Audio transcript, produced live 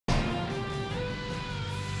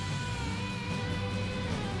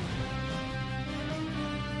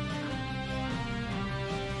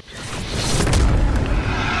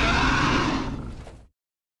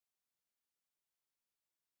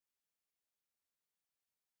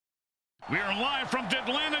We are live from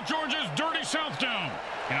Deadlanta, Georgia's dirty South Dome.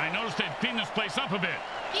 And I noticed they've cleaned this place up a bit.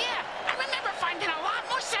 Yeah, I remember finding a lot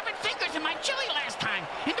more seven fingers in my chili last time.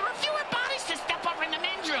 And there were fewer bodies to step over in the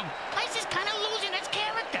men's room. Place is kind of losing its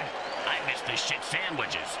character. I miss the shit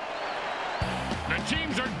sandwiches. The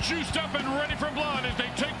teams are juiced up and ready for blood as they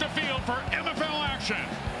take the field for MFL action.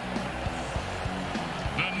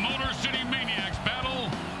 The Motor City Maniacs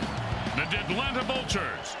battle the Deadlanta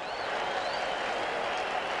Vultures.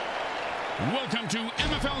 Welcome to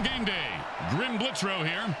MFL Game Day. Grim Blitzrow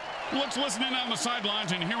here. Let's listen in on the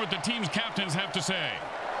sidelines and hear what the team's captains have to say.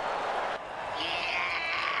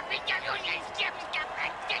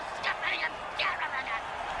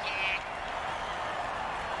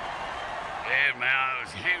 Hey, man,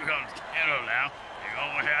 here goes Kettle now.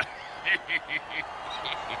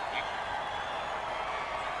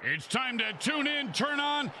 It's time to tune in, turn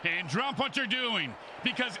on, and drop what you're doing,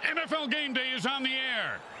 because MFL Game Day is on the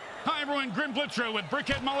air. Hi, everyone. Grim Blitzrow with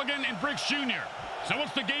Brickhead Mulligan and Bricks Jr. So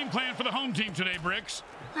what's the game plan for the home team today, Bricks?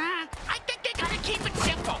 I think they gotta keep it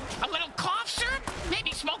simple. A little cough syrup,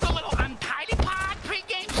 maybe smoke a little untidy pod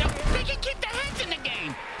pregame so they can keep their heads in the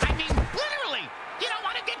game. I mean, literally. You don't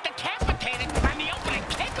want to get decapitated on the opening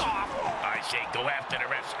kickoff. I say go after the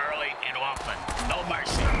refs early and often. No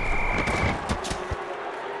mercy.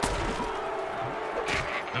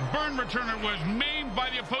 The burn returner was maimed by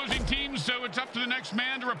the opposing team, so it's up to the next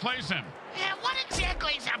man to replace him. Yeah, what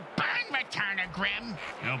exactly is a burn returner, Grim?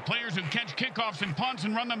 You know, players who catch kickoffs and punts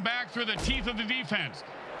and run them back through the teeth of the defense.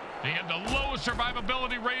 They have the lowest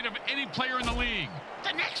survivability rate of any player in the league.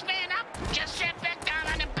 The next man up just sat back down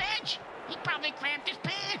on the bench. He probably cramped his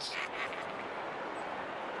pants.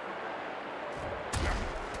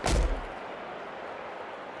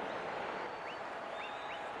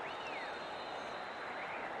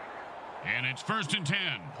 And it's 1st and 10.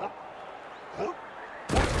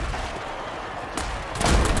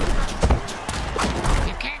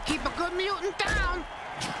 You can't keep a good mutant down.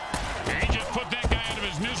 He just put that guy out of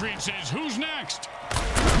his misery and says, who's next?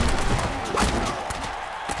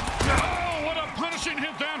 Oh, what a punishing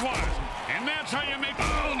hit that was. And that's how you make...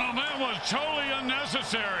 Oh, no, that was totally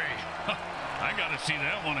unnecessary. I got to see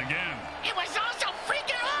that one again. It was also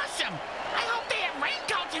freaking awesome. I hope they have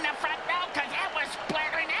raincoats in the front row because that was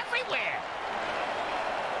splattering everywhere.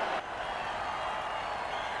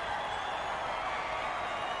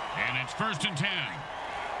 And it's 1st and 10.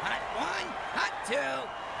 Hot one, hot two,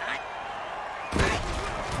 hot.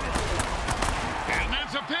 And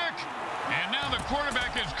that's a pick. And now the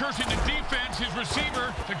quarterback is cursing the defense, his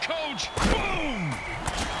receiver, the coach. Boom!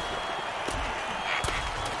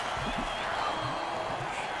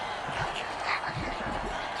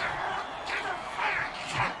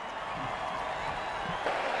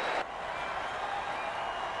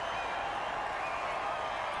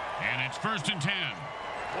 And it's 1st and 10.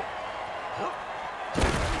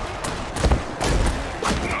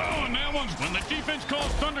 Oh, and that one's when the defense calls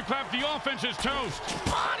thunderclap, the offense is toast.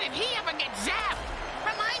 Oh, did he ever get zapped?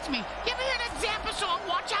 Reminds me, you ever hear that Zappa song,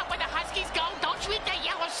 Watch Out Where the Huskies Go, Don't You Eat That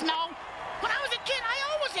Yellow Snow? When I was a kid, I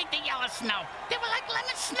always ate the yellow snow. They were like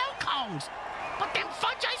lemon snow cones. But them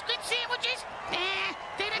fudge ice cream sandwiches,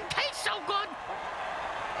 they didn't taste so good.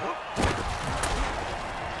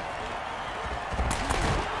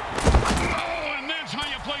 How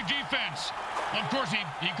you play defense. Of course, he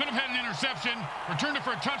could have had an interception, returned it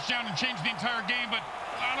for a touchdown, and changed the entire game, but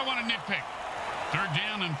I don't want to nitpick. 3rd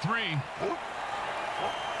down and 3.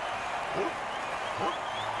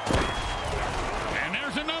 And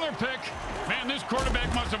there's another pick. Man, this quarterback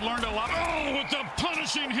must have learned a lot. Oh, with the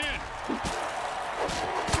punishing hit.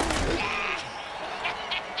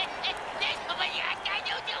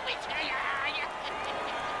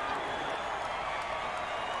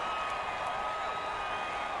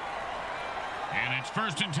 And it's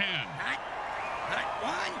 1st and 10. Hot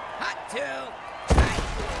one, hot two, hot.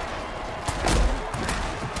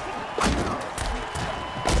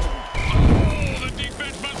 Oh, the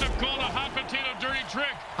defense must have called a hot potato dirty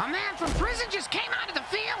trick. A man from prison just came out of the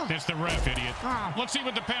field. It's the ref, idiot. Oh. Let's see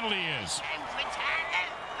what the penalty is.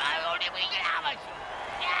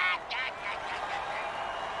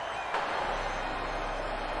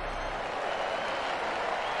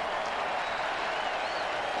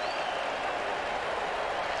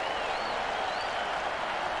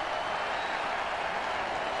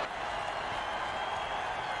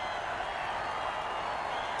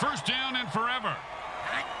 First down and forever.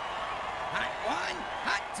 Hot one,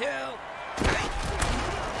 hot two, hot.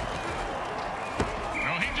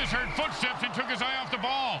 No, he just heard footsteps and took his eye off the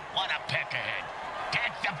ball. What a pick ahead.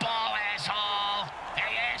 Get the ball, asshole.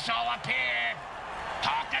 Hey, asshole up here.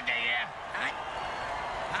 Talking to you. Hot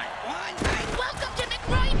one,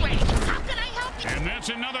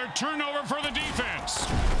 that's another turnover for the defense.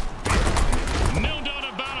 No doubt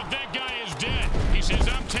about it, that guy is dead. He says,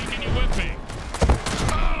 I'm taking you with me.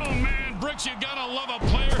 Oh, man, Bricks, you gotta love a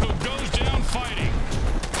player who goes down fighting.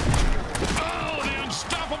 Oh, the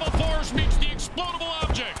unstoppable force meets the explodable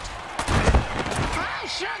object. Oh,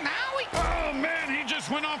 sure, now we... Oh, man, he just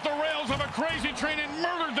went off the rails of a crazy train and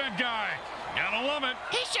murdered that guy. Gotta love it.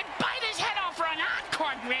 He should bite his head off for an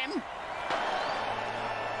encore, Grim.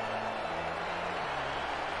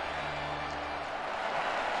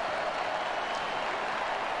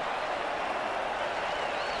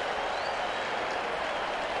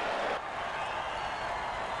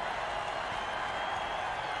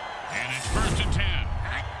 And it's 1st and 10.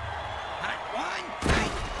 Hot one.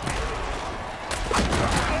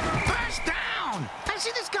 First down! I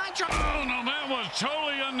see this guy drop... Oh, no, that was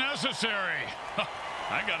totally unnecessary.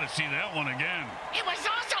 I gotta see that one again. It was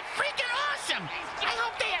also freaking awesome! I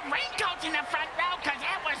hope they had raincoats in the front row, because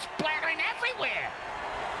that was splattering everywhere.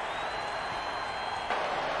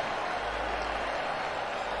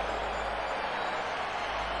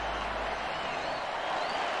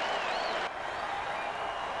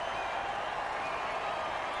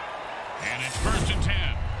 And it's 1st and 10.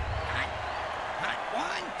 Hot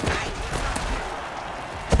one.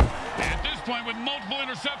 At this point, with multiple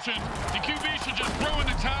interceptions, the QB should just throw in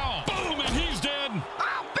the towel. Boom, and he's dead.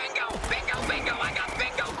 Oh, bingo, bingo, bingo. I got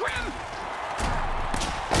bingo, Grim.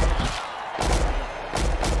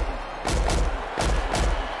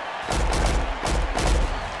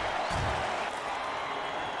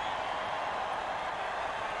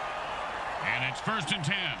 And it's 1st and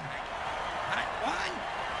 10. Hot one.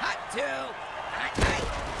 Hot two. Hot eight.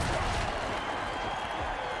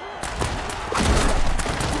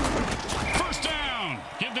 First down.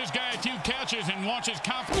 Give this guy a few catches and watch his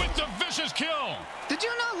confidence with the vicious kill. Did you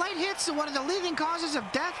know late hits are one of the leading causes of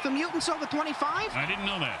death for mutants over 25? I didn't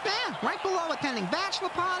know that. Yeah, right below attending bachelor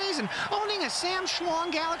parties and owning a Sam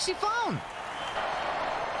Schwong Galaxy phone.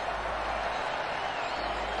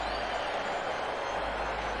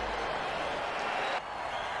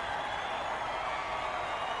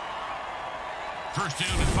 First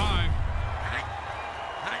down and 5.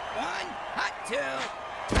 Hot one. Hot two.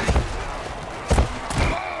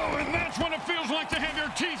 Oh, and that's when it feels like to have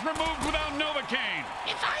your teeth removed without Novocaine.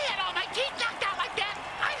 If I had all my teeth knocked out like that,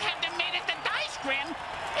 I'd have them made at the dice, Grim.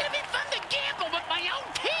 It'd be fun to gamble with my own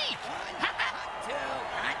teeth. Hot two.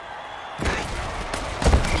 Hot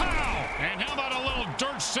Pow! And how about a little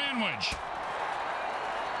dirt sandwich?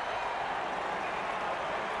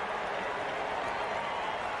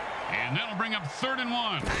 And that'll bring up 3rd and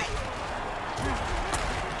 1.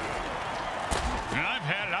 And I've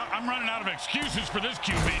had it. I'm running out of excuses for this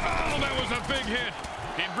QB. Oh, that was a big hit.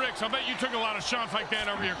 Hey, Bricks, I bet you took a lot of shots like that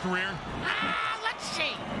over your career. Let's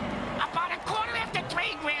see. About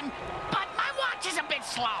 3:15, Grim, but my watch is a bit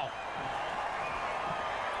slow.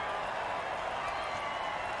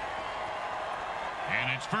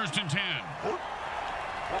 And it's 1st and 10.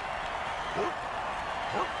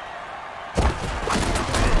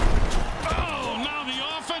 Oh, now the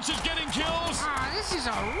offense is getting kills. This is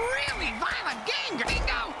a really violent game.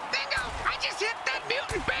 Bingo! Bingo! I just hit that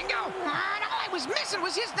mutant bingo! And all I was missing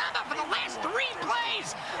was his number for the last 3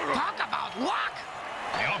 plays. Talk about luck.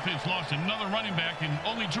 The offense lost another running back, and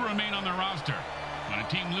only 2 remain on their roster. When a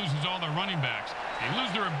team loses all their running backs, they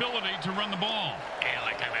lose their ability to run the ball. Yeah,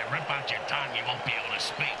 like if I rip out your tongue, you won't be able to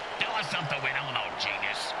speak. Tell us something we don't know,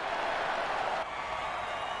 genius.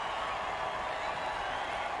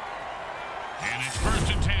 And it's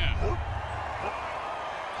 1st and 10.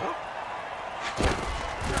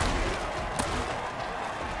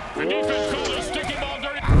 The defense called a sticky ball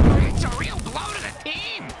dirty. It's a real blow to the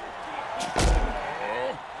team.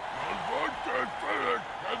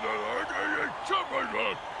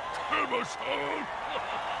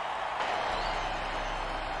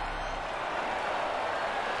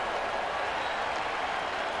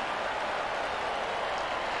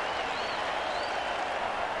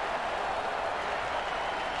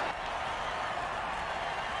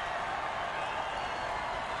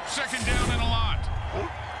 Second down and a lot.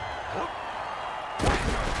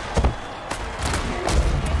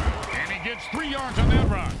 And he gets 3 yards on that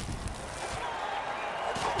run.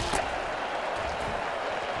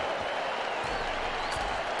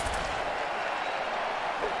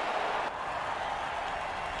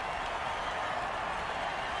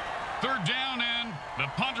 Third down, and the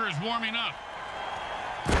punter is warming up.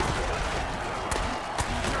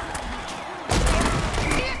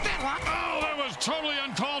 Oh, that was totally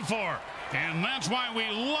uncalled for. And that's why we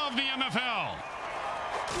love the MFL.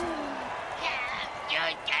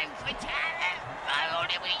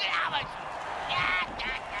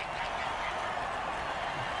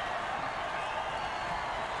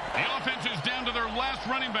 The offense is down to their last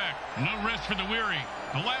running back. No rest for the weary.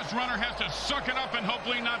 The last runner has to suck it up and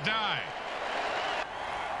hopefully not die.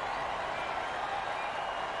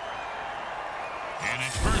 And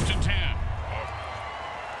it's 1st and 10.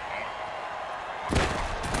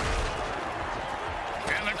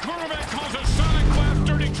 And the quarterback calls a sonic blast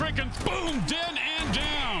dirty trick and boom, dead and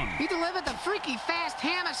down. He delivered the freaky fast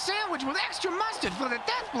ham sandwich with extra mustard for the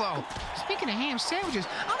death blow. Speaking of ham sandwiches,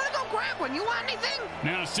 I'm gonna go grab one. You want anything?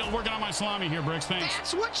 Now, still working on my salami here, Bricks. Thanks.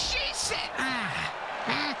 That's what she said.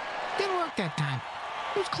 Didn't work that time.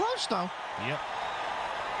 It was close, though. Yep.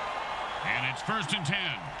 And it's 1st and 10.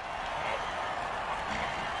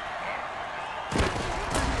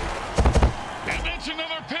 And that's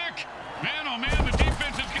another pick. Man, oh man, the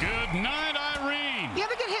defense is good night, Irene. You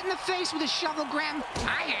ever get hit in the face with a shovel, Graham?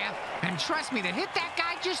 I have. And trust me, the hit that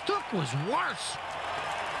guy just took was worse.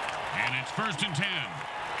 And it's 1st and 10.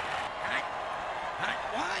 Hot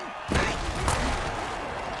one.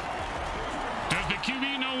 Does the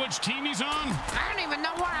QB know which team he's on? I don't even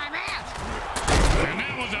know where I'm at. And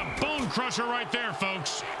that was a bone crusher right there,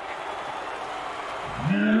 folks.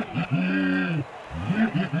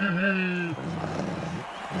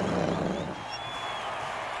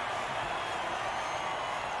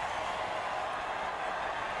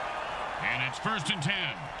 And it's 1st and 10.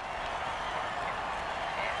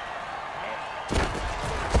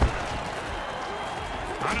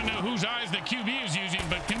 I don't know whose eyes the QB is using,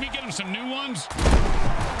 but can we get him some new ones?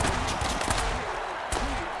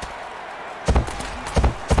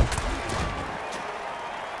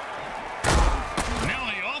 Now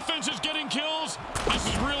the offense is getting kills. This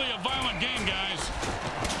is really a violent game, guys.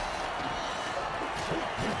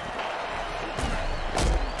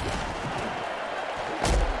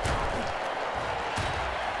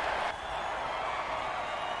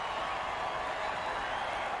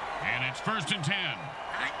 And it's 1st and 10.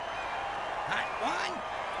 Hot one.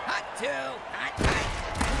 Hot two. Hot.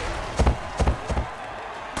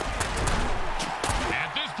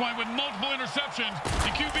 At this point, with multiple interceptions,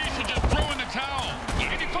 the QB should just throw in the towel.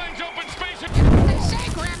 If he finds open space, They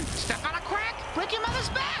say, Graham, step on a crack, break your mother's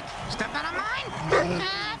back. Step on a mine.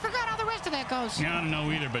 I forgot how the rest of that goes. yeah, I don't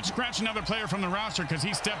know either, but scratch another player from the roster because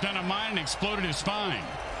he stepped on a mine and exploded his spine.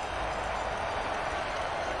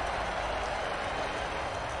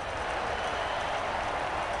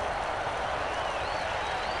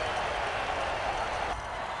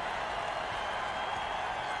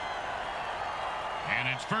 And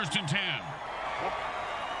it's 1st and 10.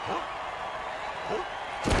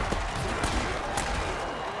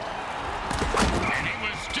 And he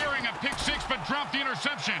was steering a pick six, but dropped the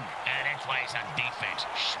interception. And that's why he's on defense,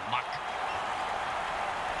 schmuck.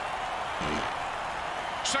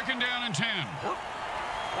 2nd down and 10.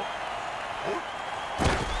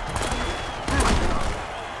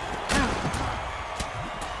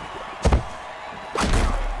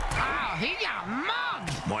 Oh, he got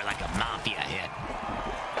mugged. More like a mafia hit.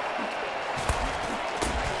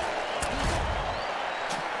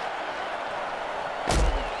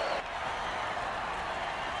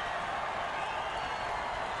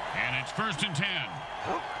 And it's 1st and 10.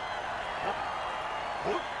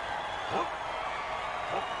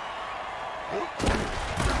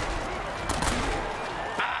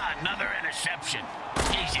 Another interception.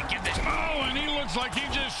 Easy, give this. Oh, and he looks like he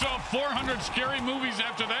just saw 400 scary movies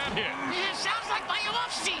after that hit. Yeah, sounds like my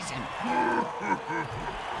off season.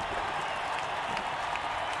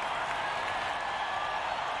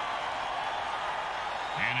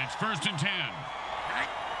 And it's 1st and 10.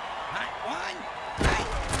 Hot one.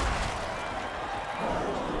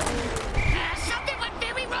 Something went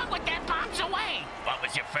very wrong with that bombs away. What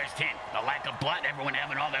was your first hint? The lack of blood? Everyone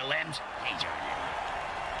having all their limbs? He's earning it.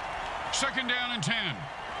 2nd down and 10.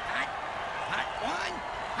 Hot one.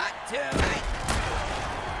 Hot two.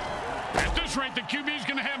 At this rate, the QB is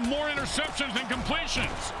going to have more interceptions than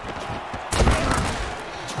completions.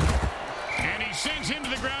 And he sends him to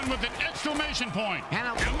the ground with an exclamation point. And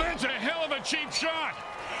that's a hell of a cheap shot.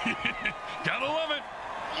 Gotta love it.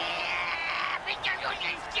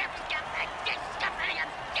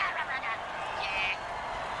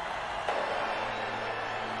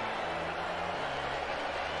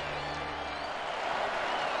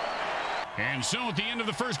 And so at the end of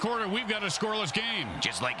the first quarter, we've got a scoreless game.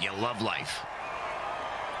 Just like you love life.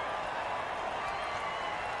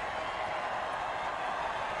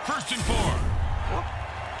 First and 4.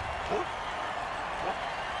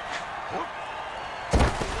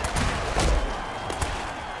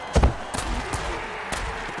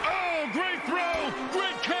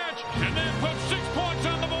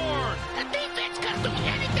 The defense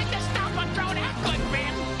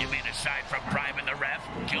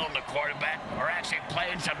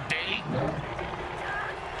some D?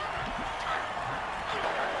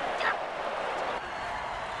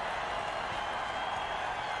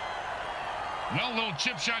 Well, a little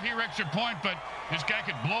chip shot here, extra point, but this guy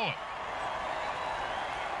could blow it.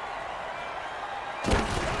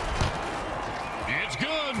 It's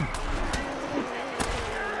good.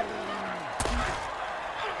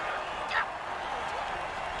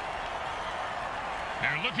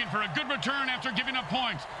 They're looking for a good return after giving up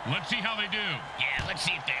points. Let's see how they do. Yeah, let's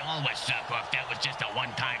see if they always suck or if that was just a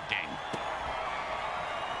one-time thing.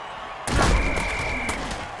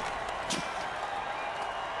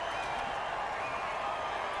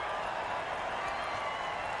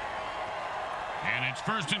 And it's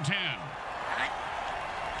 1st and 10. Hot.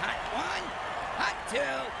 Hot one. Hot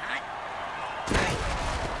two. Hot.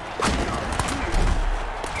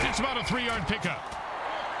 It's about a 3-yard pickup.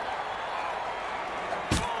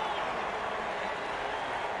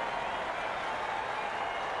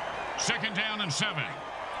 Second down and 7.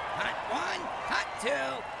 Hot one. Hot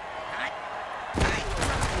two. Hot.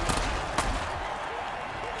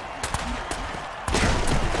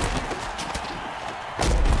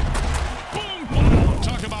 Boom! Wow,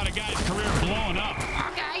 talk about a guy's career blowing up.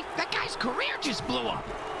 Okay, that guy's career just blew up.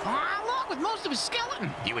 Along with most of his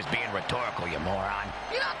skeleton. He was being rhetorical, you moron.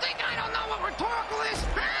 You don't think I don't know what rhetorical is,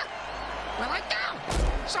 huh? Well, I don't.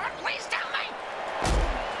 Someone please tell me.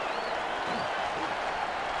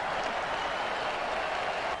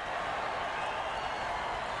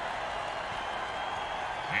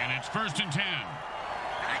 And it's 1st and 10.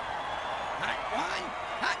 Hot. Hot one.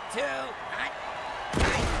 Hot two. Hot.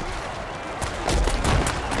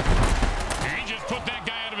 And he just put that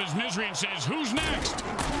guy out of his misery and says, who's next?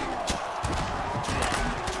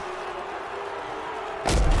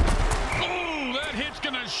 Oh, that hit's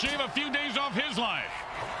going to shave a few days off his life.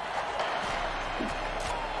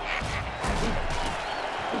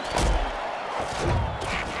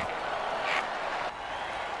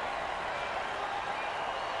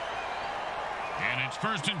 And it's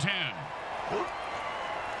 1st and 10.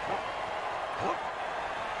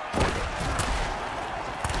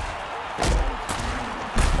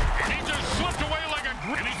 And he just slipped away like a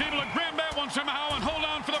and he's able to grab that one somehow and hold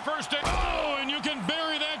on for the first down. Oh, and you can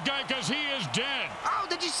bury that guy because he is dead. Oh,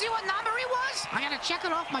 did you see what number he was? I gotta check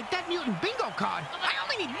it off my Dead Mutant bingo card. I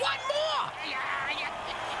only need one more.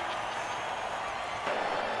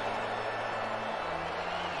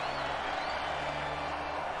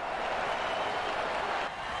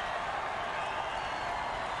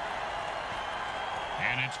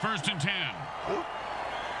 And it's 1st and 10.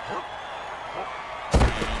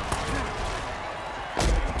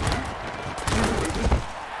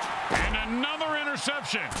 And another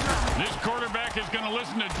interception. This quarterback is going to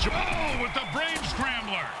listen to Joe with the brain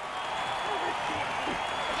scrambler.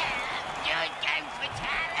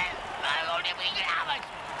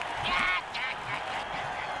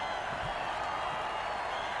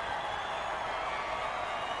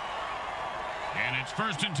 And it's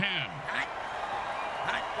 1st and 10. Hot.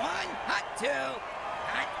 Hot one. Hot two.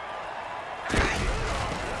 Hot.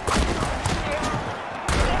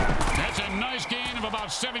 That's a nice gain of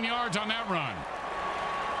about 7 yards on that run.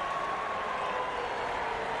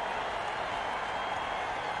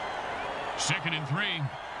 Second and 3.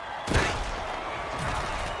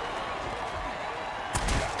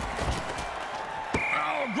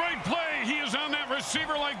 Oh, great play. He is on that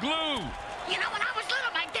receiver like glue. You know, when I was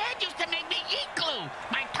little, my dad used to make me eat glue.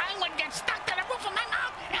 My tongue would get stuck to the roof of my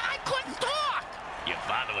mouth, and I couldn't talk. Your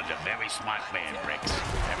father was a very smart man, Bricks.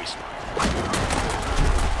 Very smart.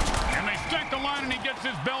 And they stack the line, and he gets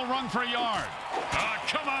his bell rung for a yard. Oh,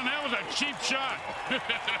 come on, that was a cheap shot.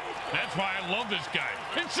 That's why I love this guy.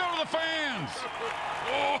 And so do the fans.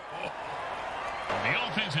 Oh. The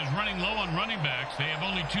offense is running low on running backs. They have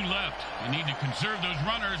only 2 left. They need to conserve those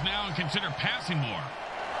runners now and consider passing more.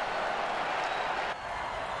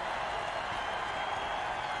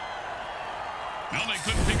 Well, they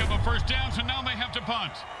couldn't pick up a first down, so now they have to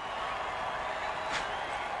punt.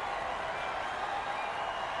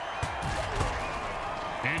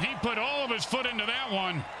 And he put all of his foot into that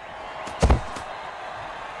one.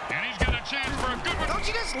 And he's got a chance for a good one. Don't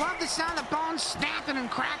you just love the sound of bones snapping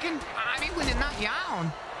and cracking? I mean, when they're not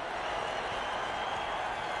yawn.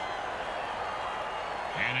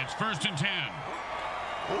 And it's 1st and 10.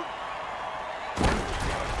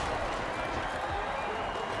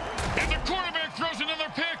 And the quarterback throws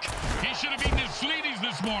another pick. He should have eaten his Sleeties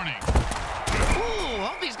this morning. Ooh,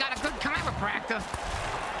 hope he's got a good chiropractor.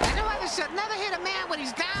 And whoever said never hit a man when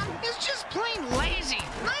he's down is just plain lazy.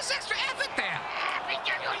 Nice extra effort there.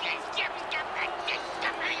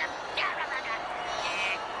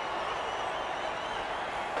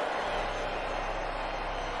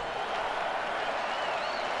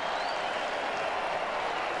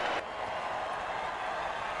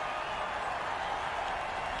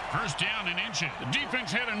 First down and inches. The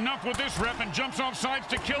defense had enough with this ref and jumps off sides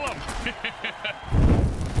to kill him.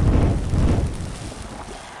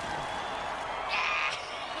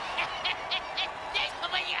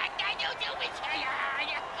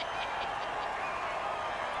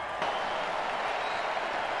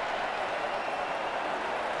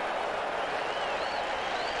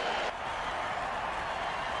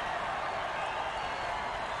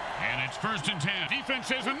 And it's 1st and 10. Defense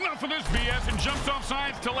has enough of this BS and jumps off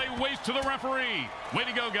sides to lay waste to the referee. Way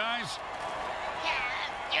to go, guys.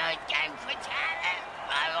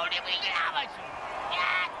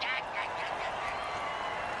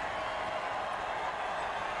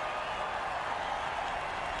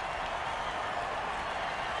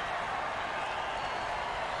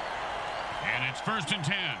 And it's 1st and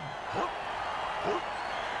 10.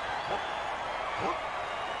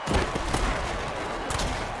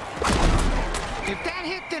 If that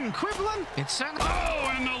hit didn't cripple him, it's certainly...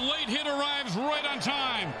 Oh, and the late hit arrives right on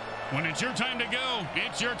time. When it's your time to go,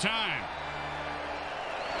 it's your time.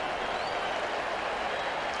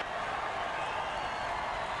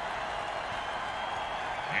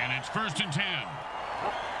 And it's 1st and 10.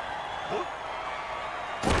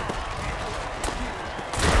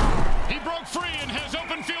 He broke free and has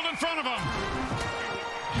open field in front of him.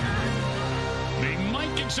 They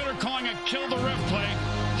might consider calling a kill the ref play.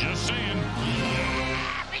 Just saying.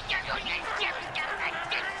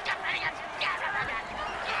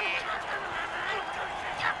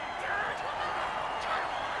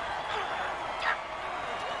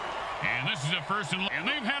 And this is a 1st and... And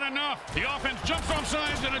they've had enough. The offense jumps off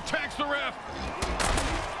sides and attacks the ref.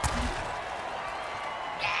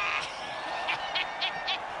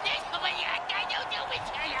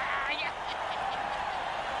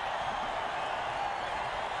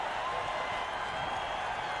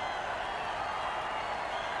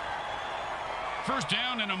 First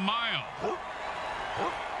down and a mile.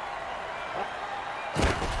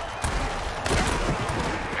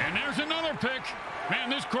 And there's another pick. Man,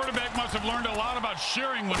 this quarterback must have learned a lot about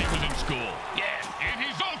sharing when he was in school. Yeah, and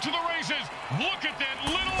he's off to the races. Look at that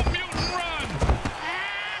little mutant run.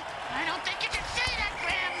 I don't think you can say that,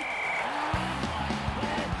 Grim.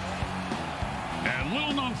 And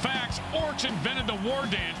little-known facts, orcs invented the war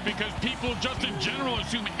dance because people just in general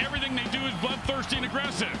assume everything they do is bloodthirsty and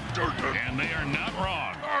aggressive. And they are not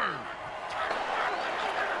wrong.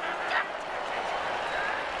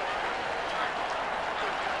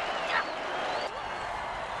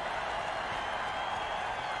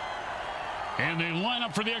 And they line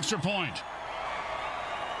up for the extra point.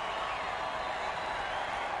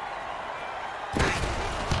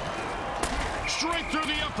 Straight through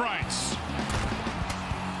the uprights.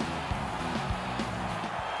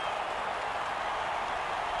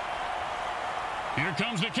 Here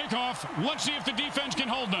comes the kickoff. Let's see if the defense can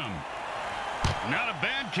hold them. Not a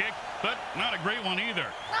bad kick, but not a great one either.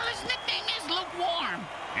 Well, his nickname is Lukewarm.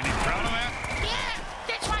 And he's proud of that? Yeah,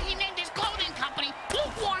 that's why he named his clothing company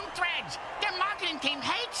Lukewarm Threads. Their marketing team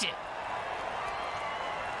hates it.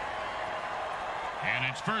 And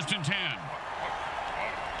it's 1st and 10.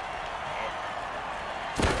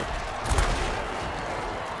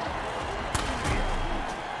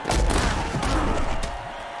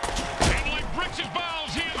 And like bricks his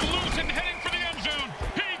balls, he is loose and heading for the end zone.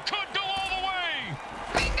 He could go all the way.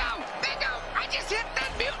 Bingo! Bingo! I just hit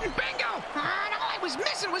that mutant bingo! And all I was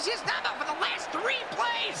missing was his number for the last 3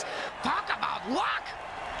 plays. Talk about luck!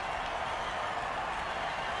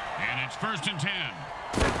 And it's 1st and 10.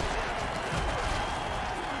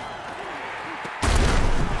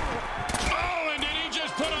 Oh, and did he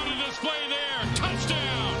just put on a display there?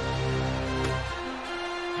 Touchdown!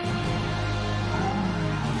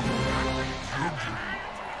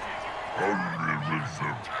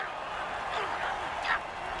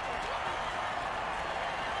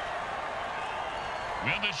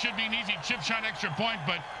 Well, this should be an easy chip shot extra point,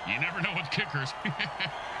 but you never know with kickers.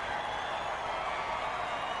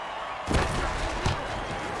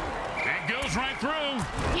 It goes right through.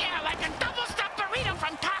 Yeah, like a double-stuffed burrito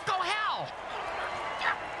from Taco Hell.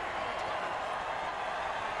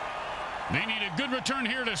 They need a good return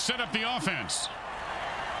here to set up the offense.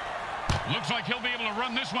 Looks like he'll be able to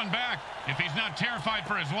run this one back if he's not terrified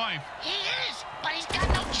for his life. He is, but he's got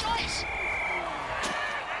no choice.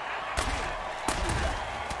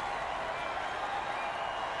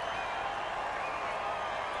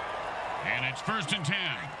 And it's 1st and 10.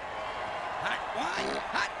 Hot 1,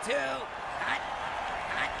 hot 2, hot.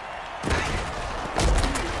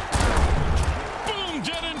 Boom,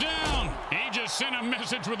 dead and down. He just just sent a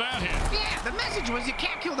message with that hit. Yeah, the message was you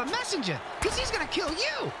can't kill the messenger, because he's going to kill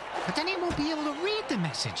you. But then he won't be able to read the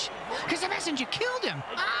message, because the messenger killed him.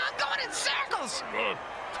 I'm going in circles.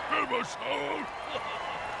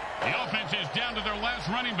 The offense is down to their last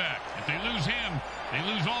running back. If they lose him, they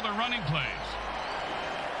lose all their running plays.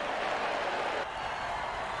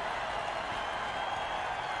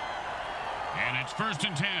 And it's 1st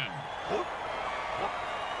and 10.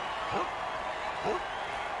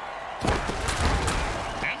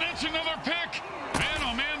 And that's another pick. Man,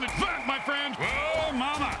 oh man, the back, my friend. Oh,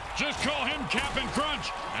 mama. Just call him Captain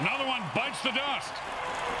Crunch. Another one bites the dust.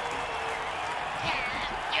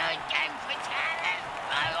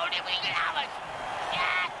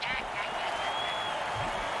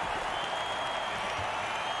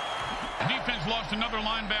 The defense lost another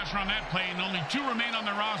linebacker on that play, and only 2 remain on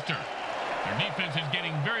the roster. Their defense is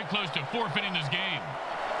getting very close to forfeiting this game.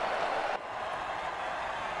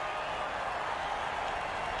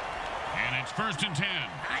 And it's 1st and 10.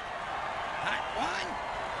 Hot one.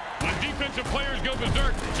 When defensive players go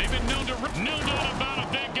berserk, they've been known to no doubt about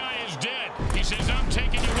if that guy is dead. He says, I'm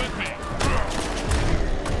taking you with me.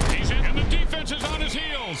 And the defense is on his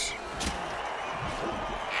heels.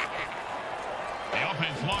 The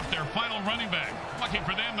offense lost their final running back. Lucky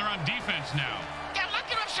for them, they're on defense now. They're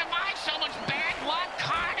lucky to have survived so much bad luck,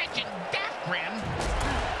 carnage, and death, Grim.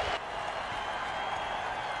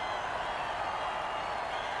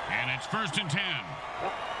 And it's 1st and 10.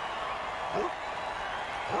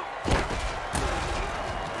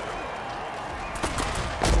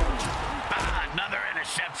 Another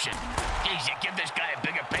interception. Geez, you give this guy a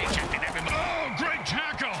bigger paycheck than everybody. Oh, great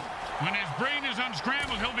tackle. When his brain is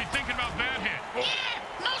unscrambled, he'll be thinking about that hit. Yeah,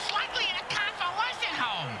 most likely in a convalescent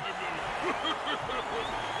home.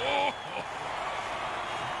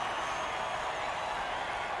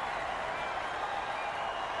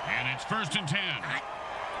 And it's 1st and 10.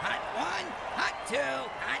 Hot one. Hot two.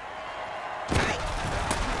 Hot.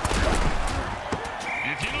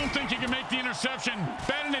 If you don't think you can make the interception,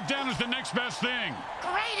 batting it down is the next best thing.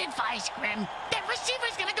 Great advice, Grim. That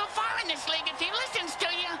receiver's gonna go far in this league if he listens to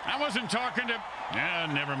you. I wasn't talking to...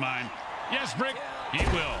 never mind. Yes, Brick, he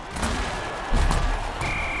will.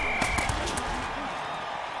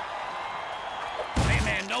 Hey,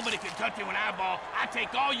 man, nobody can touch you an eyeball. I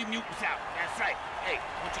take all you mutants out. That's right. Hey,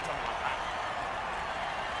 what you talking about?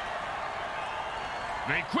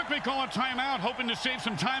 They quickly call a timeout, hoping to save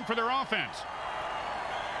some time for their offense.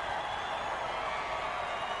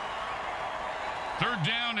 3rd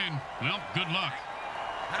down and, well, good luck.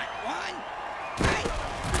 Hot one.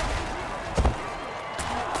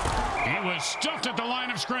 He was stuffed at the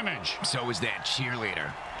line of scrimmage. So was that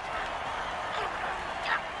cheerleader.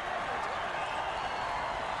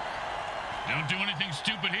 Don't do anything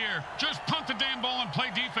stupid here. Just punt the damn ball and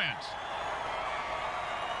play defense.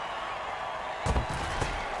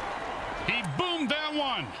 He boomed that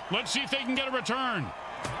one. Let's see if they can get a return.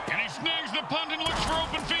 And he snags the punt and looks for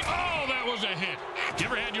open feet. Oh, that was a hit. You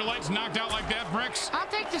ever had your lights knocked out like that, Bricks? I'll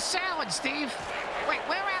take the salad, Steve. Wait,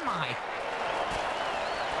 where am I?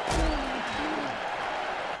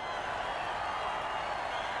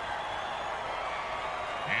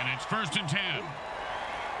 And it's 1st and 10.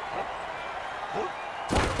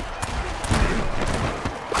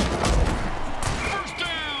 First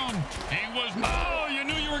down. He was... Oh, you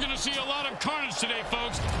knew you were going to see a lot of carnage today,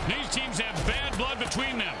 folks. These teams have bad blood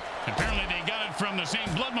between them. Apparently, they got it from the same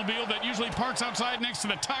bloodmobile that usually parks outside next to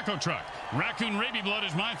the taco truck. Raccoon rabies blood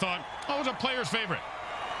is my thought. Always a player's favorite.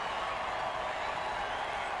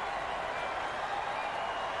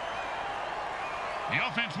 The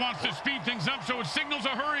offense wants to speed things up, so it signals a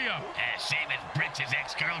hurry up. Same as Bricks'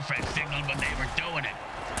 ex-girlfriend signaled when they were doing it.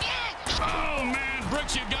 Oh, man,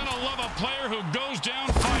 Bricks, you gotta love a player who goes down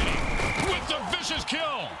fighting with the vicious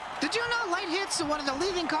kill. Did you know light hits are one of the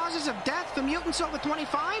leading causes of death for mutants over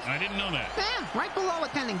 25? I didn't know that. Yeah, right below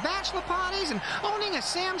attending bachelor parties and owning a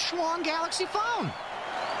Sam Schwong Galaxy phone.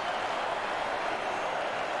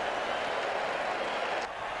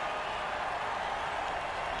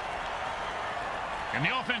 And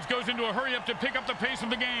the offense goes into a hurry-up to pick up the pace of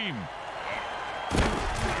the game.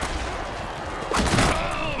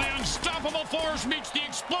 Oh, the unstoppable force meets the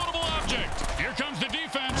explodable object. Here comes the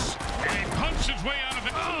defense. And he punched his way out of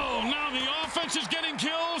it. Oh, now the offense is getting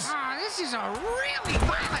kills. Oh, this is a really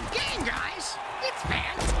violent game, guys. It's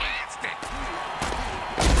fantastic.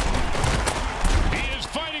 He is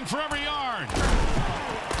fighting for every yard.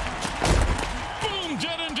 Boom,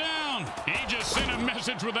 dead and down. He just sent a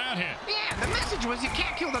message with that hit. Yeah, the message was you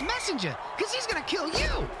can't kill the messenger, because he's going to kill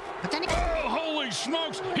you. But then he... Oh, holy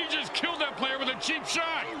smokes. He just killed that player with a cheap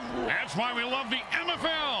shot. That's why we love the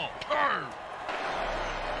MFL.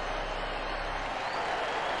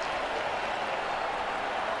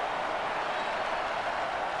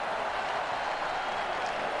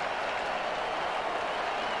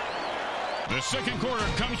 The second quarter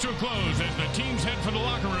comes to a close as the teams head for the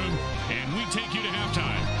locker room, and we take you to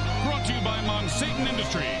halftime. Brought to you by Monsatan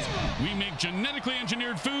Industries. We make genetically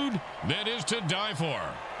engineered food that is to die for.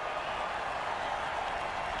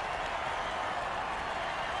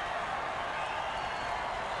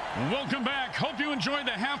 Welcome back. Hope you enjoyed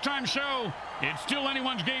the halftime show. It's still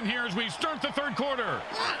anyone's game here as we start the third quarter.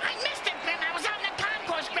 I missed it, Grim. I was out in the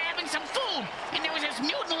concourse grabbing some food, and there was this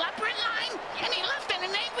mutant leper in line, and he left in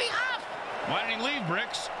an angry huff. Why did he leave,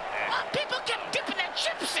 Bricks? People kept dipping their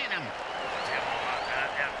chips in him.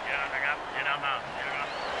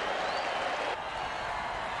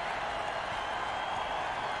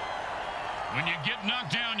 When you get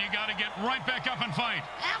knocked down, you got to get right back up and fight.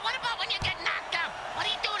 What about when you get knocked up? What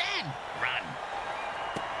do you do then? Run.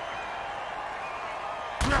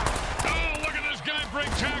 Oh, look at this guy break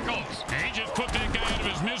tackles. He just put that guy out of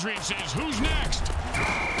his misery and says, who's next?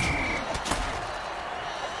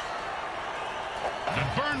 The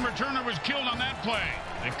burn returner was killed on that play.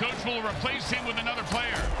 The coach will replace him with another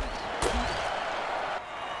player.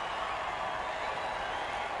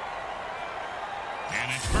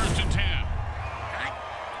 And it's 1st and 10.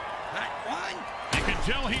 Hot one. You can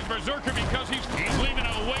tell he's berserker because he's leaving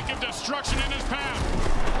a wake of destruction in his path.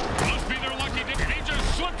 Must be their lucky day. He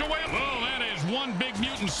just slipped away. Oh, that is one big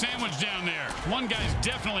mutant sandwich down there. One guy's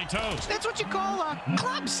definitely toast. That's what you call a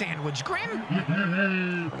club sandwich, Grim.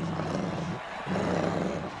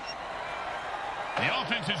 The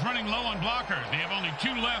offense is running low on blockers. They have only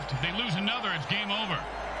 2 left. If they lose another, it's game over.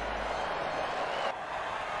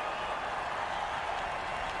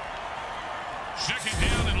 Second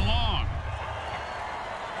down and long.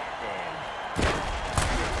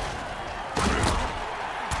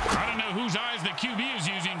 I don't know whose eyes the QB is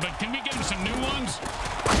using, but can we get him some new ones?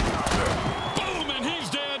 Boom, and he's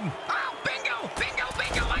dead. Oh, bingo, bingo,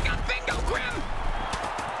 bingo. I got bingo, Grim.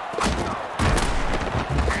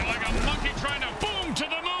 You're like a monkey trying to boom to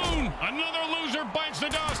the moon. Another loser bites the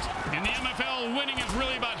dust. In the MFL, winning is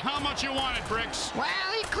really about how much you want it, Bricks. Well,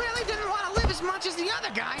 he clearly didn't want to live as much as the other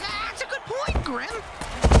guy. That's a good point, Grim.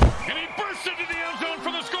 And he bursts into the end zone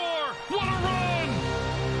for the score. What a run!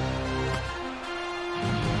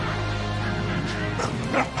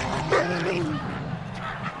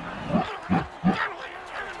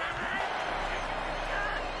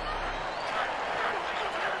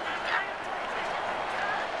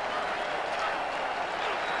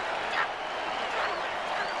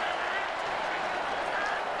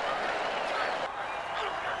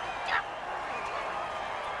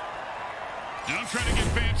 Don't try to get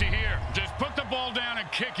fancy here. Just put the ball down and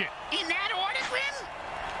kick it. In that order, Grim?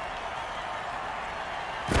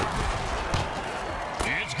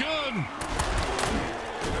 It's good.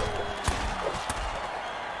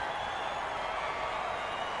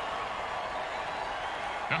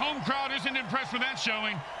 The home crowd isn't impressed with that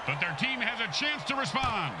showing, but their team has a chance to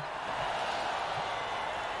respond.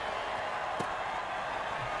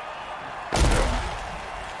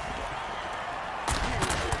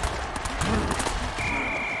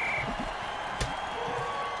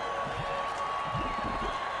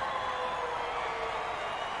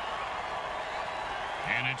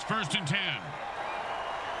 And it's 1st and 10.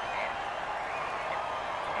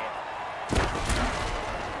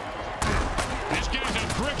 This guy's a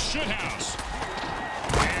brick shithouse.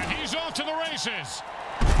 And he's off to the races.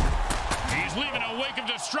 He's leaving a wake of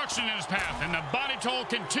destruction in his path, and the body toll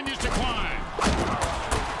continues to climb.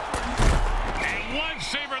 And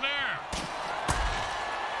lifesaver there.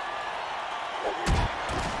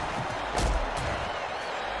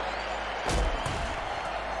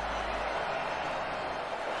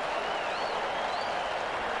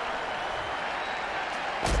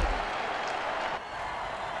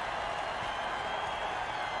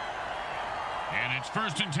 And it's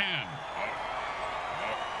 1st and 10.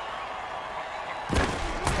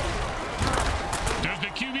 Does the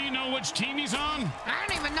QB know which team he's on? I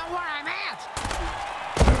don't even know where I'm at.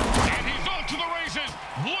 And he's off to the races.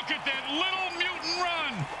 Look at that little mutant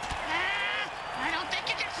run. I don't think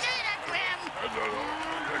you can say that, Grim.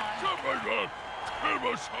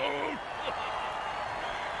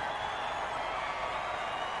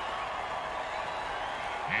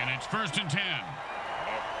 And it's 1st and 10.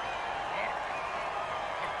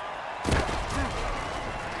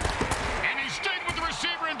 And he stayed with the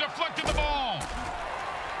receiver and deflected the ball.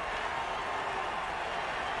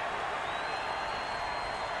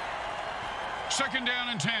 Second down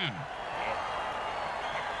and 10.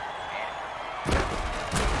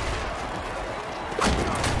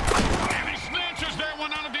 And he snatches that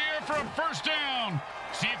one out of the air for a 1st down.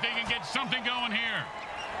 See if they can get something going here.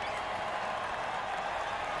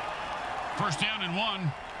 1st down and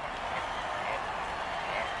 1.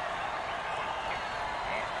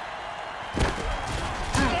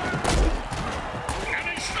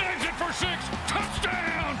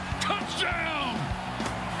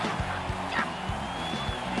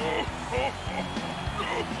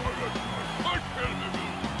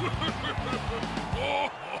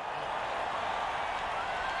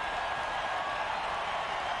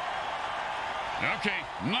 Okay,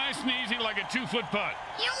 nice and easy like a 2-foot putt.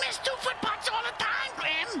 You miss 2-foot putts all the time,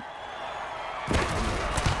 Grim.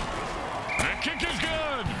 The kick is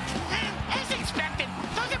good. As expected,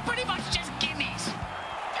 those are pretty much just gimmies.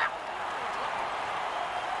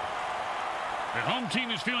 The home team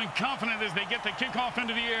is feeling confident as they get the kickoff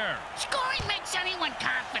into the air. Scoring makes anyone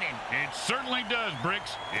confident. It certainly does,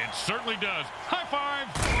 Bricks. It certainly does. High five.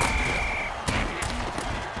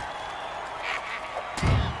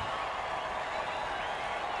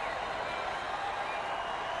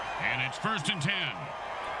 And it's 1st and 10.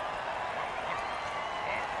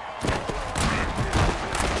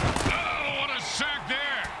 Oh, what a sack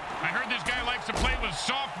there. I heard this guy likes to play with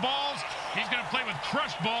soft balls. He's going to play with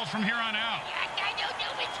crushed balls from here on out.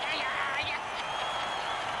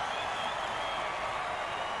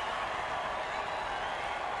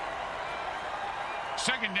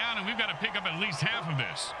 Second down, and we've got to pick up at least half of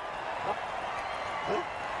this.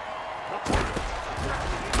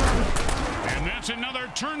 And that's another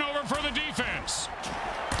turnover for the defense.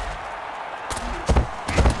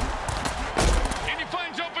 And he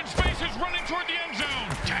finds open spaces running toward the end zone.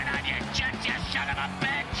 Turn on your jets, you son of a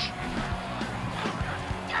bitch.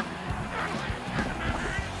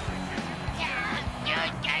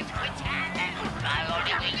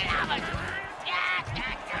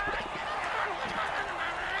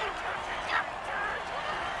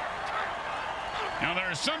 Now, there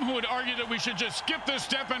are some who would argue that we should just skip this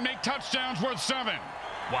step and make touchdowns worth 7.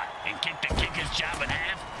 What, and kick the kicker's job in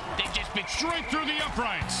half? They just be Straight through the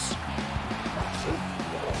uprights.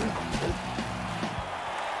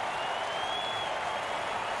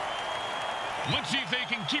 Let's see if they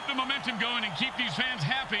can keep the momentum going and keep these fans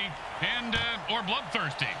happy and or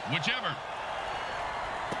bloodthirsty, whichever.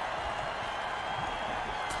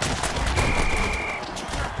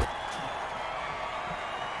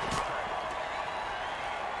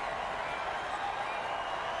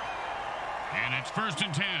 And it's 1st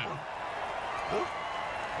and 10.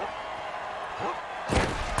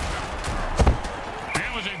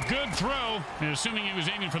 That was a good throw, assuming he was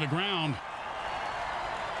aiming for the ground.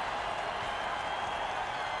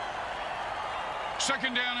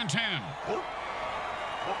 2nd down and 10.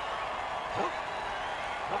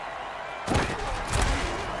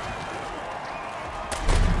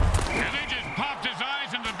 And they just popped his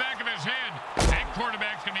eyes into the back of his head. That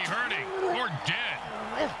quarterback's going to be hurting or dead.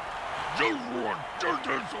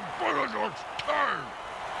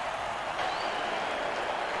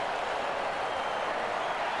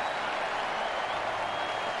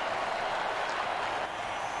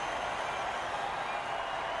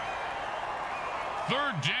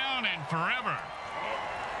 Third down and forever.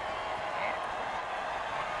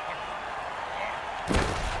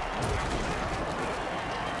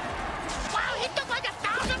 Wow, he took like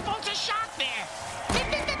 1,000 volts of shock there. They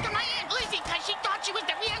did that to my Aunt Lizzie because she thought she was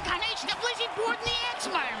the reincarnation of Lizzie Borden, the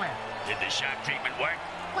ex-murderer. Did the shock treatment work?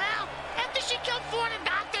 Well, after she killed 4 of the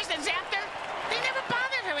doctors that zapped her, they never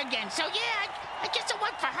bothered her again. So, yeah, I guess it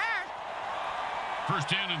worked for her. 1st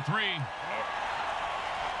down and 3.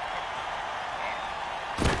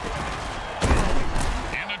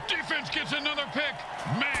 Defense gets another pick.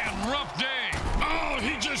 Man, rough day. Oh,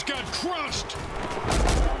 he just got crushed.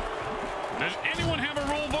 Does anyone have a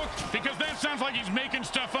rule book? Because that sounds like he's making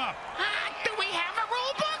stuff up. Do we have a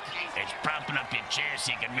rule book? It's propping up your chair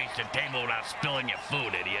so you can reach the table without spilling your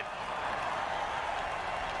food, idiot.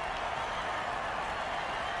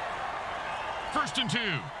 First and 2.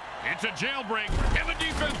 It's a jailbreak, and the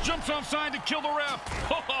defense jumps offside to kill the ref.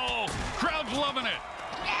 Oh, crowd's loving it.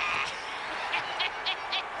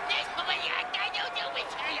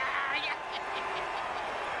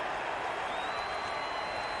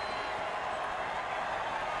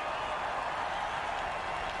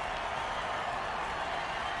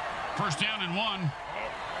 First down and 1.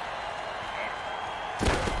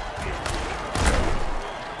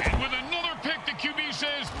 And with another pick, the QB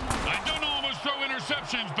says, I don't always throw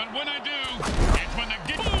interceptions, but when I do, it's when the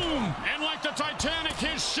boom! And like the Titanic,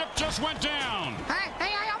 his ship just went down.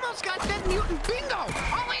 Hey, I almost got that mutant bingo.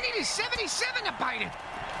 All I need is 77 to bite it.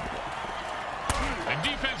 The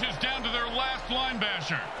defense is down to their last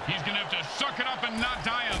linebasher. He's going to have to suck it up and not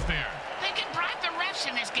die out there. They can bribe the refs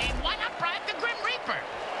in this game. Why not bribe the Grim Reaper?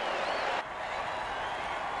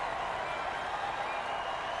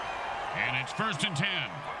 And it's 1st and 10.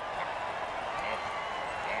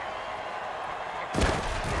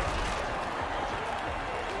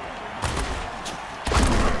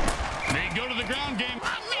 They go to the ground game.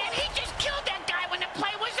 Oh, man, he just killed that guy when the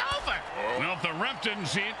play was over. Well, if the ref didn't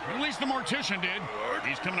see it, at least the mortician did.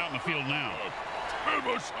 He's coming out in the field now.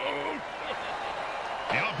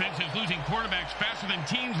 The offense is losing quarterbacks faster than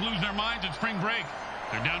teams lose their minds at spring break.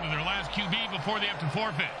 They're down to their last QB before they have to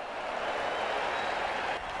forfeit.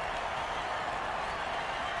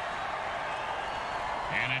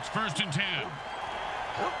 And it's 1st and 10.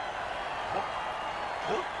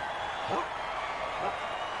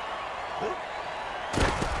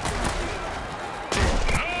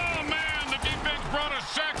 Oh, man, the defense brought a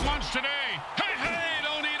sack lunch today. Hey, hey,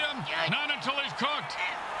 don't eat him. Not until he's cooked.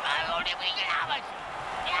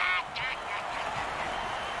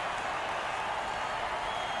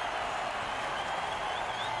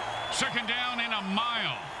 Second down in a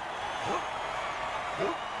mile.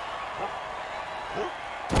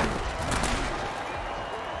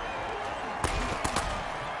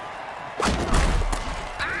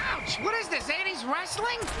 Ouch! What is this, 80s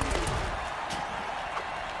wrestling?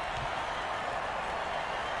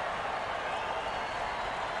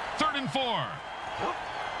 Third and 4.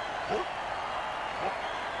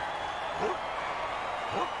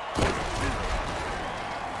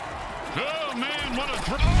 Oh, man, what a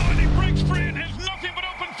throw. Oh, and he breaks free and has nothing but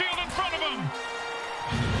open field in front of him.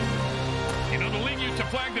 You know, the league used to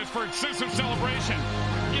flag this for excessive celebration.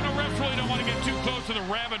 You know, refs really don't want to get too close to the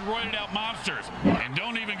rabid, roided-out monsters. And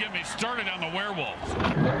don't even get me started on the werewolves.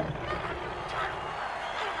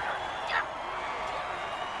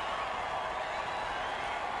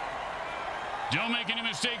 Don't make any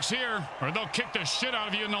mistakes here, or they'll kick the shit out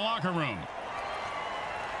of you in the locker room.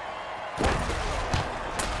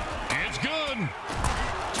 It's good.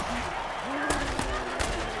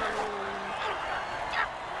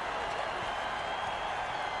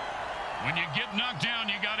 When you get knocked down,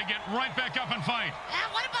 you got to get right back up and fight.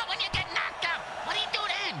 What about when you get knocked out? What do you do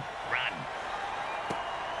then? Run.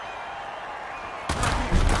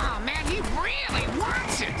 Oh, man, he really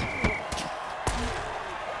wants it.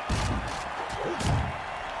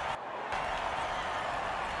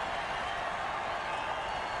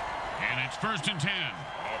 And it's 1st and 10.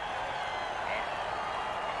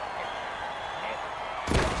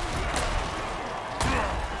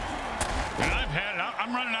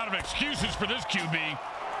 I'm running out of excuses for this QB.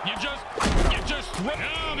 You just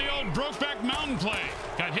oh, the old Brokeback Mountain play.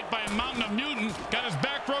 Got hit by a mountain of Newton, got his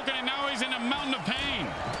back broken, and now he's in a mountain of pain.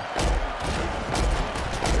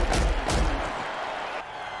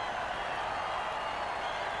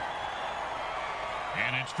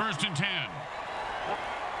 And it's 1st and 10.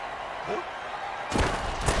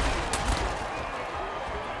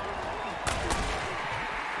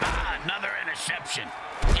 Another interception.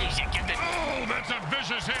 Oh, that's a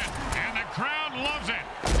vicious hit, and the crowd loves it.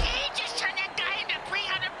 He just turned that guy into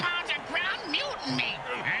 300 pounds of ground mutiny.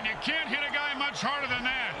 And you can't hit a guy much harder than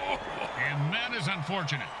that. And that is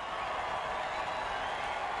unfortunate.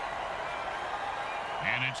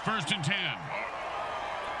 And it's 1st and 10.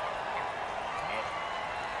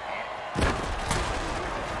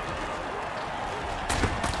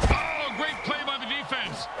 Oh, great play by the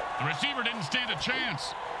defense. The receiver didn't stand a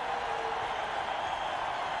chance.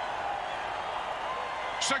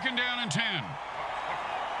 2nd down and 10.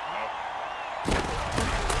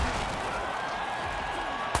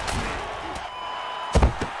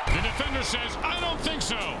 The defender says, I don't think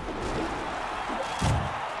so.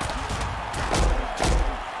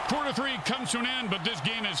 Quarter 3 comes to an end, but this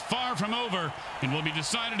game is far from over and will be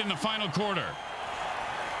decided in the final quarter.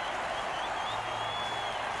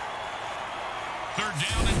 3rd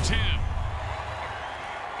down and 10.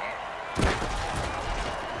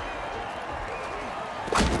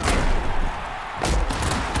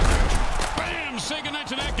 Say goodnight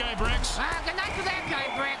to that guy, Bricks. Good night to that guy,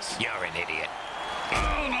 Bricks. You're an idiot.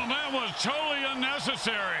 Oh, no, that was totally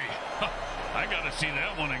unnecessary. I got to see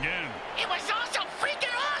that one again. It was also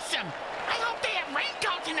freaking awesome. I hope they have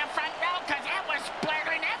raincoats in the front row because it was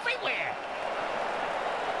splattering everywhere.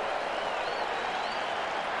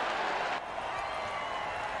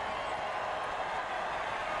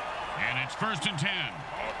 And it's 1st and 10.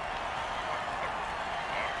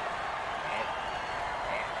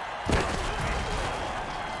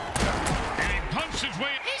 His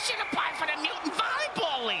way. He should apply for the Mutant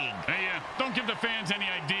Volleyball League. Hey, don't give the fans any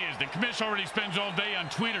ideas. The commish already spends all day on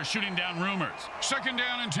Twitter shooting down rumors. 2nd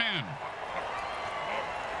down and 10.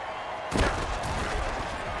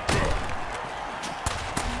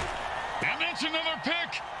 And that's another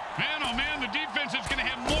pick. Man, oh man, the defense is going to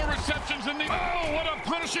have more receptions than the... Oh, what a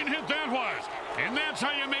punishing hit that was. And that's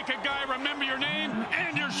how you make a guy remember your name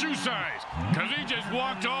and your shoe size. Because he just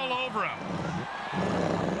walked all over him.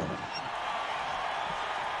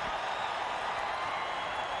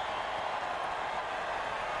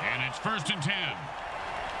 And it's 1st and 10.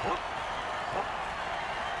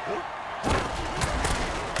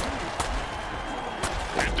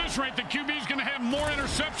 this rate, the QB is going to have more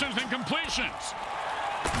interceptions than completions.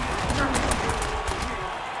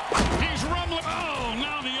 He's rumbling. Oh,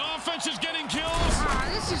 now the offense is getting kills.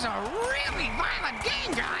 Oh, this is a really violent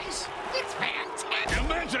game, guys. It's fantastic.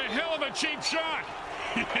 And that's a hell of a cheap shot.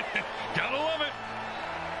 Gotta love it.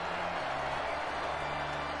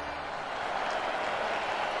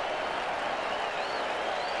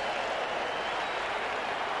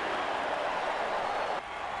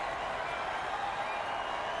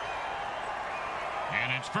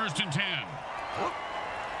 And it's 1st and 10.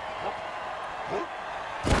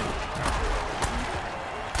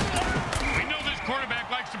 We know this quarterback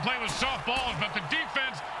likes to play with soft balls, but the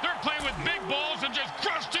defense, they're playing with big balls and just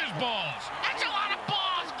crushed his balls. That's a lot of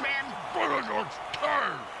balls, Grim.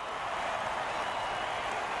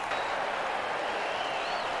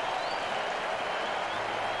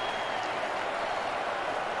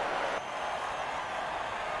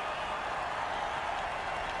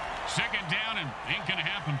 Second down, and ain't gonna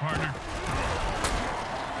happen, partner.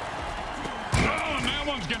 Oh, and that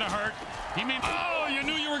one's gonna hurt. Oh, you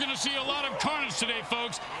knew you were gonna see a lot of carnage today,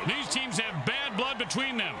 folks. These teams have bad blood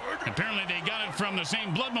between them. Apparently, they got it from the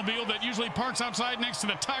same bloodmobile that usually parks outside next to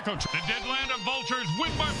the taco truck. The Deadlanta Vultures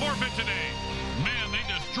win by forfeit today. Man, they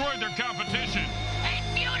destroyed their competition. They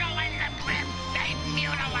mutilated them, Grim. They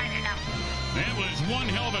mutilated them. That was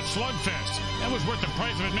one hell of a slugfest. That was worth the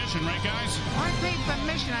price of admission, right, guys? I paid for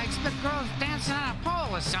admission. I expect girls dancing on a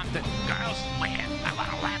pole or something. Girls win. I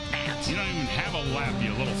want a lap dance. You don't even have a lap,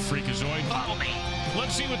 you little freakazoid. Follow me.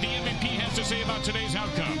 Let's see what the MVP has to say about today's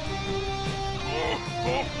outcome.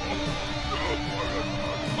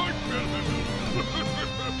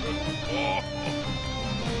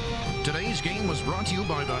 Today's game was brought to you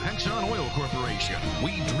by the Hexon Oil Corporation.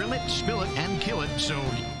 We drill it, spill it, and kill it, so...